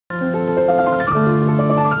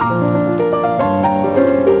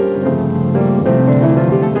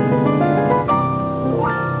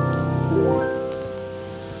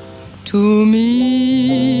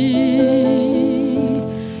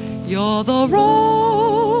You're the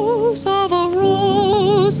rose of a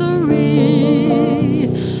rosary,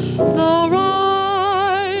 the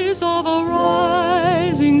rise of a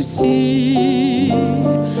rising sea,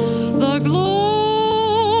 the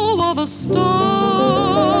glow of a star.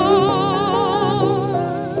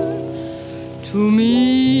 To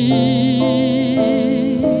me,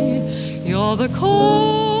 you're the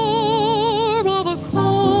core of a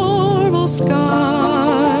coral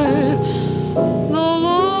sky, the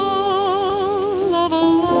lull of a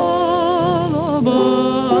lullaby.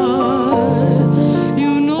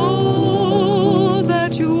 You know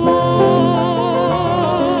that you are.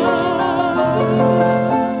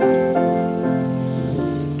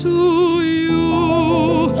 To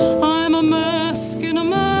you, I'm a mask in a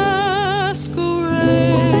masquerade,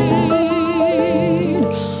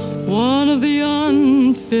 one of the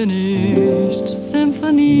unfinished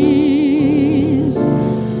symphonies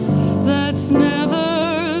that's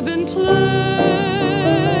never been played.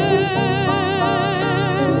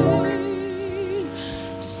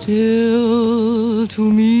 Still,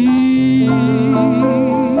 to me,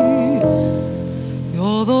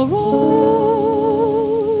 you're the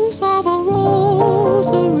rose of a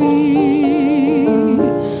rosary.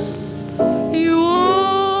 You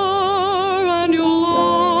are, and you'll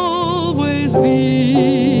always be,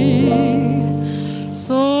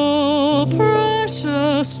 so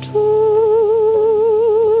precious to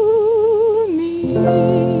me.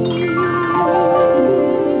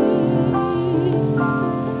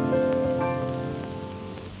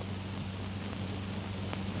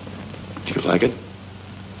 Do you like it?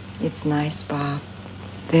 It's nice, Bob.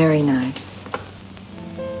 Very nice.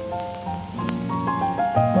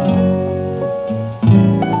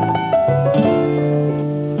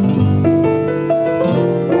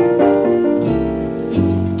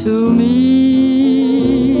 To me,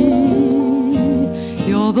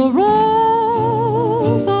 you're the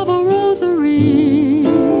rose of a rosary,